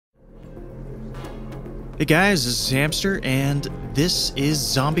Hey guys, this is Hamster, and this is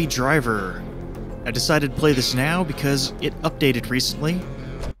Zombie Driver. I decided to play this now because it updated recently,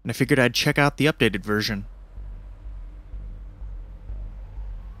 and I figured I'd check out the updated version.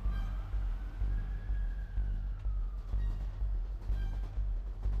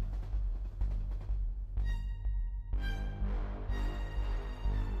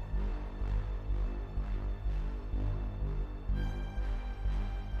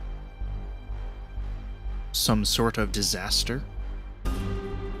 Some sort of disaster.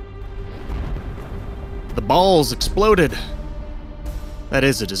 The balls exploded. That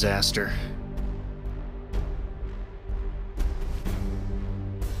is a disaster.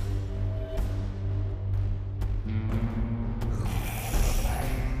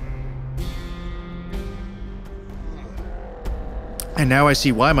 And now I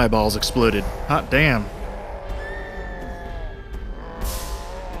see why my balls exploded. Hot damn.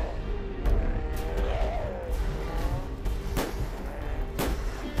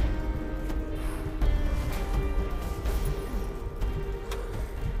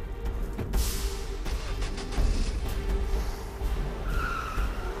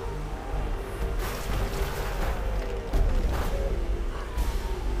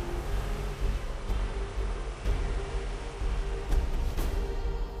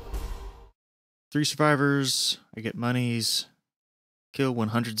 Three survivors, I get monies, kill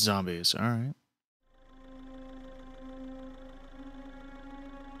 100 zombies, alright.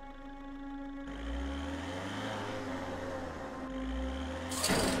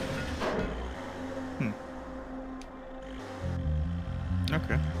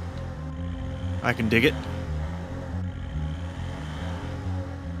 Okay. I can dig it.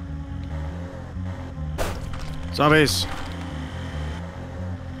 Zombies!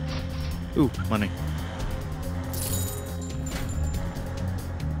 Ooh, money.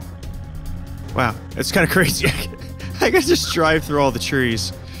 Wow, it's kind of crazy. I can just drive through all the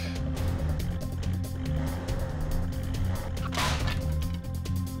trees.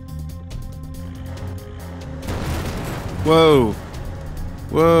 Whoa.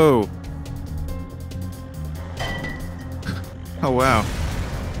 Whoa. Oh, wow.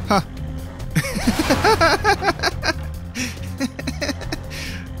 Huh.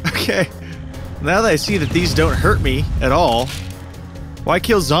 Okay. Now that I see that these don't hurt me at all, why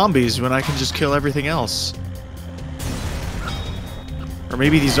kill zombies when I can just kill everything else? Or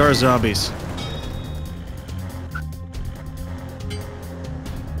maybe these are zombies.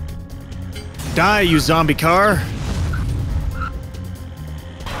 Die, you zombie car!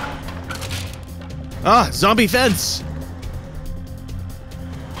 Ah, zombie fence!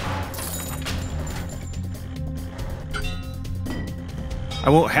 I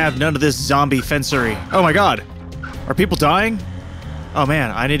won't have none of this zombie fencery. Oh my god! Are people dying? Oh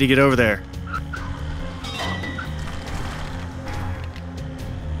man, I need to get over there.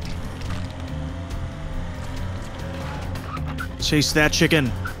 Chase that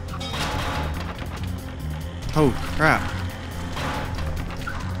chicken. Oh crap.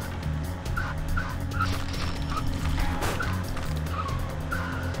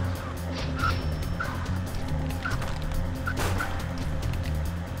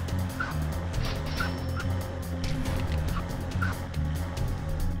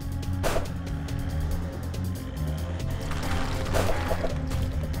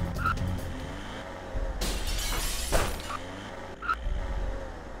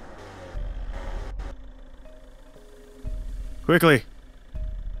 Quickly.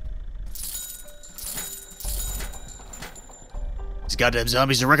 These goddamn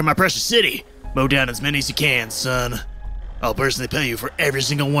zombies are wrecking my precious city. Mow down as many as you can, son. I'll personally pay you for every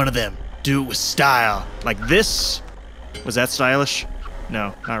single one of them. Do it with style. Like this? Was that stylish?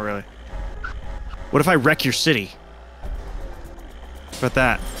 No, not really. What if I wreck your city? What about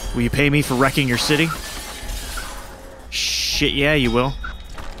that? Will you pay me for wrecking your city? Shit, yeah, you will.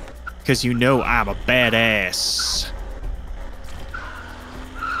 Because you know I'm a badass.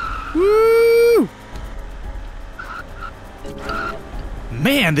 Woo!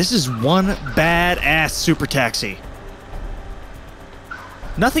 Man, this is one badass super taxi.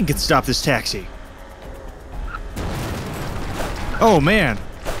 Nothing can stop this taxi. Oh man.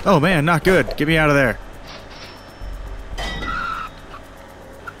 Oh man, not good. Get me out of there.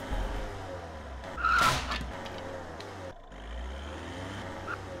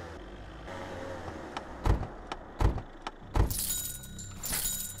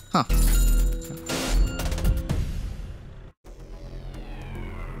 Huh.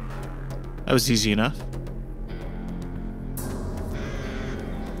 That was easy enough.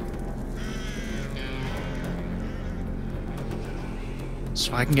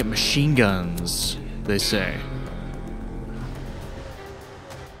 So I can get machine guns. they say.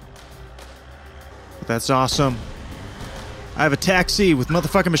 That's awesome. I have a taxi with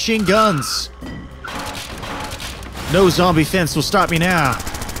motherfucking machine guns. No zombie fence will stop me now.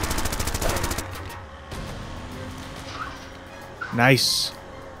 Nice.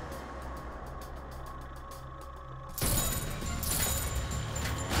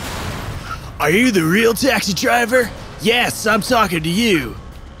 Are you the real taxi driver? Yes, I'm talking to you.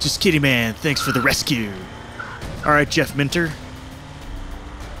 Just kidding, man. Thanks for the rescue. Alright, Jeff Minter.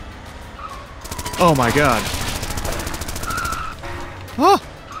 Oh my god. Oh!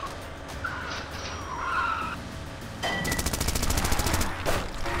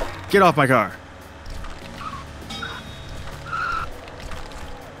 Get off my car.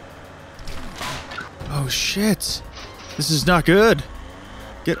 Oh shit. This is not good.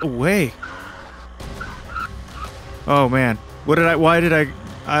 Get away. Oh man. Why did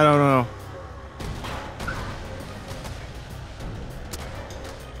I don't know.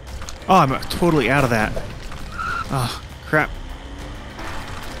 Oh, I'm totally out of that. Oh, crap.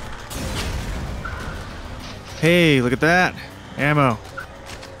 Hey, look at that. Ammo.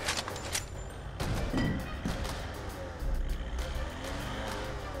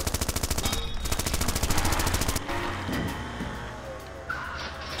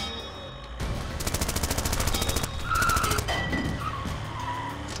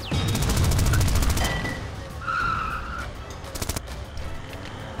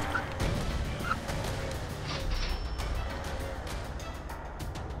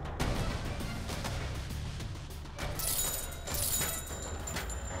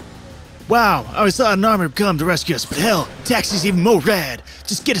 Wow, I always thought an army would come to rescue us, but hell, taxi's even more rad.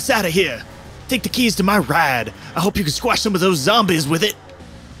 Just get us out of here. Take the keys to my ride. I hope you can squash some of those zombies with it.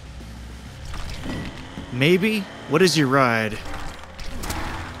 Maybe? What is your ride?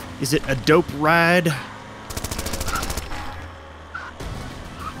 Is it a dope ride?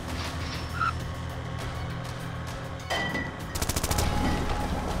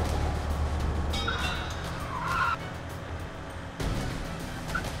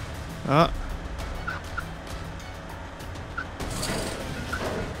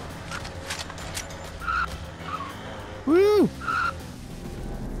 Woo!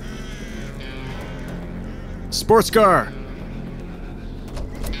 Sports car.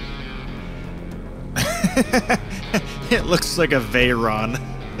 It looks like a Veyron.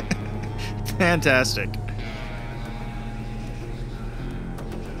 Fantastic.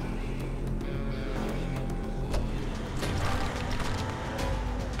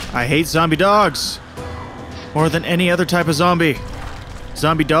 I hate zombie dogs more than any other type of zombie.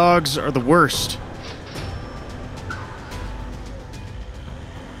 Zombie dogs are the worst.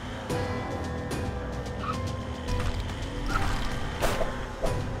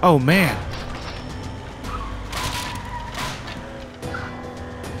 Oh man.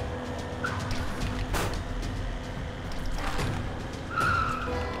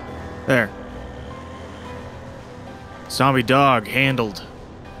 There. Zombie dog handled.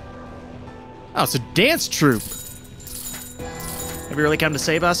 Oh, it's a dance troupe. Have you really come to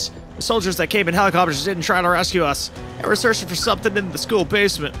save us? The soldiers that came in helicopters didn't try to rescue us. They were searching for something in the school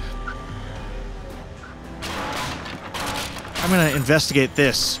basement. I'm gonna investigate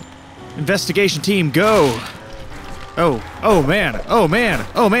this. Investigation team, go! Oh man, oh man,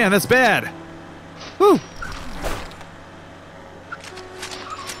 oh man, that's bad! Woo!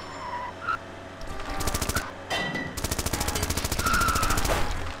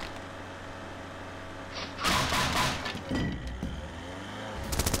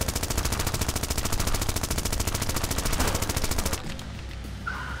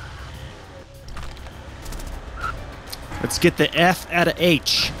 Let's get the F out of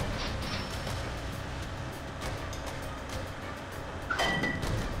H.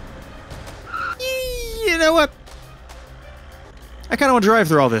 You know what? I kind of want to drive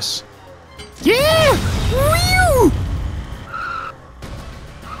through all this. Yeah! Woo!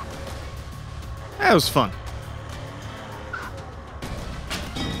 That was fun.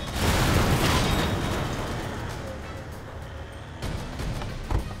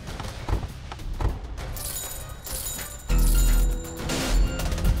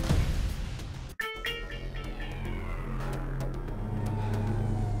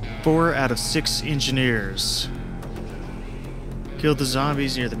 Four out of 6 engineers. Killed the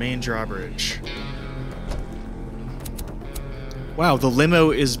zombies near the main drawbridge. Wow, the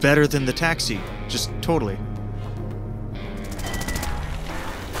limo is better than the taxi. Just totally.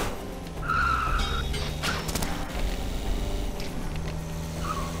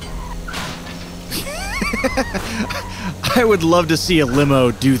 I would love to see a limo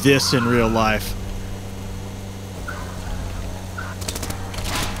do this in real life.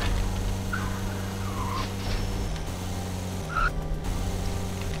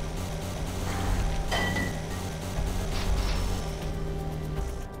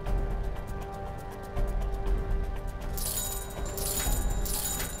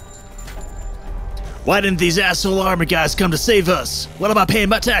 Why didn't these asshole army guys come to save us? What am I paying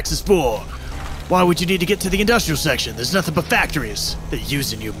my taxes for? Why would you need to get to the industrial section? There's nothing but factories. They're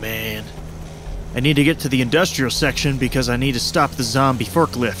using you, man. I need to get to the industrial section because I need to stop the zombie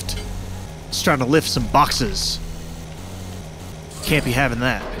forklift. It's trying to lift some boxes. Can't be having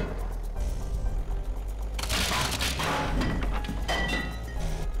that.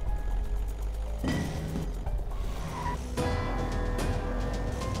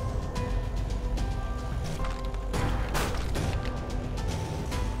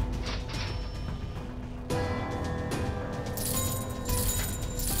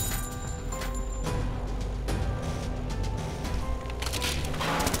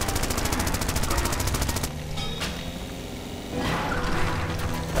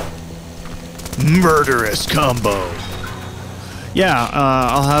 Murderous combo. Yeah,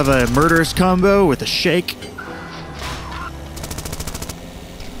 I'll have a murderous combo with a shake.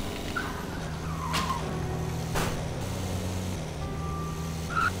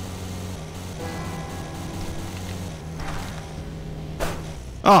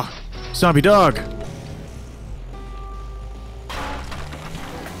 Oh, zombie dog.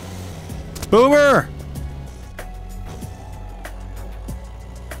 Boomer!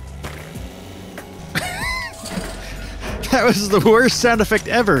 That was the worst sound effect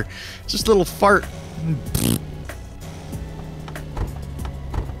ever. Just a little fart.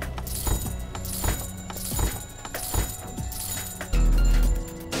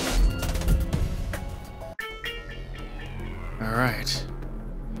 All right.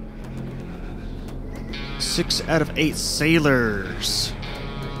 6 out of 8 sailors.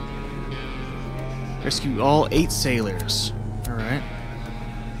 Rescue all 8 sailors. All right.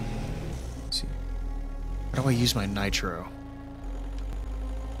 How do I use my nitro?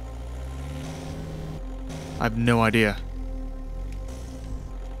 I have no idea.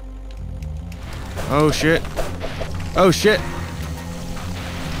 Oh shit. Oh shit.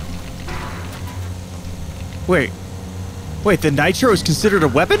 Wait. Wait, the nitro is considered a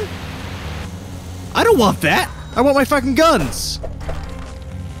weapon? I don't want that! I want my fucking guns!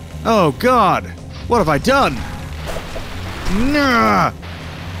 Oh god. What have I done? Nah!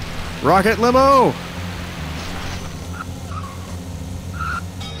 Rocket limo!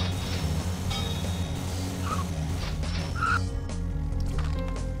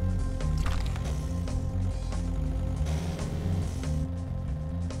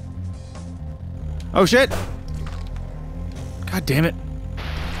 Oh shit! God damn it.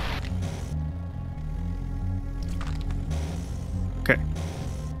 Okay.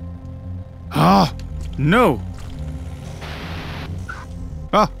 Ah! No!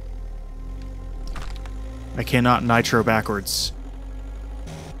 Ah! I cannot nitro backwards.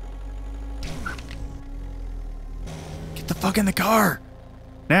 Get the fuck in the car!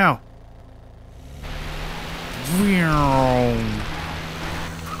 Now!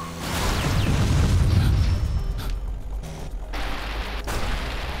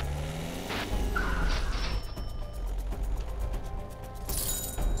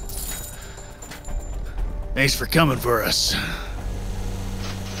 Thanks for coming for us.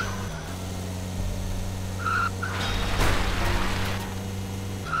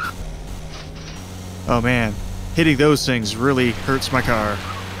 Oh man, hitting those things really hurts my car.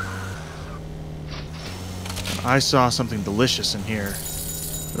 I saw something delicious in here.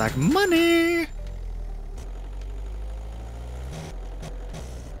 Like money!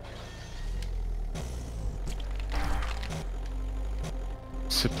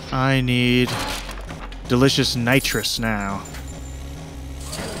 So I need delicious nitrous now.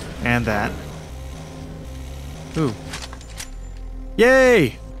 And that. Ooh.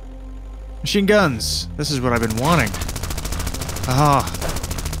 Yay! Machine guns. This is what I've been wanting. Ah.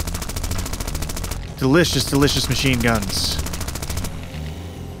 Delicious, delicious machine guns.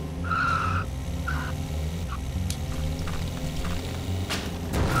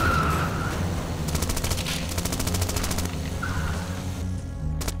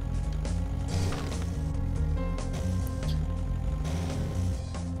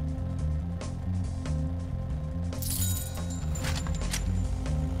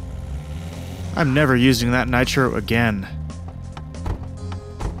 I'm never using that nitro again.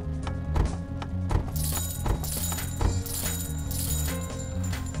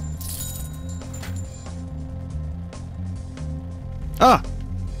 Ah!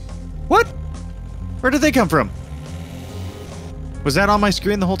 What? Where did they come from? Was that on my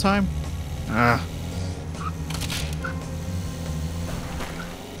screen the whole time? Ah.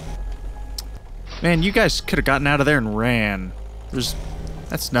 Man, you guys could have gotten out of there and ran.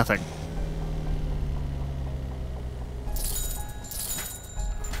 That's nothing.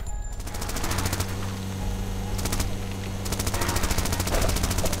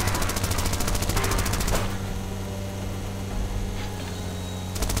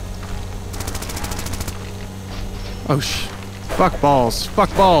 Oh, fuck balls.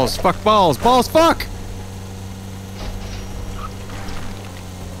 Fuck balls. Fuck balls. Balls, fuck!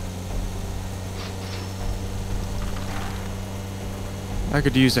 I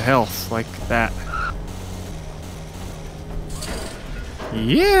could use a health like that.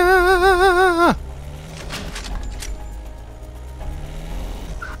 Yeah!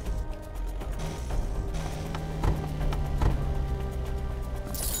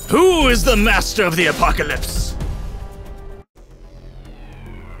 Who is the master of the apocalypse?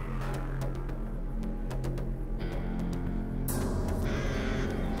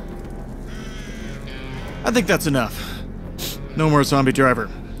 I think that's enough. No more zombie driver.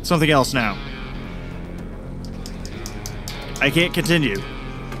 Something else now. I can't continue.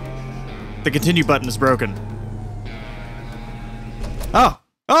 The continue button is broken. Oh!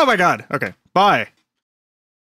 Oh my god! Okay, bye.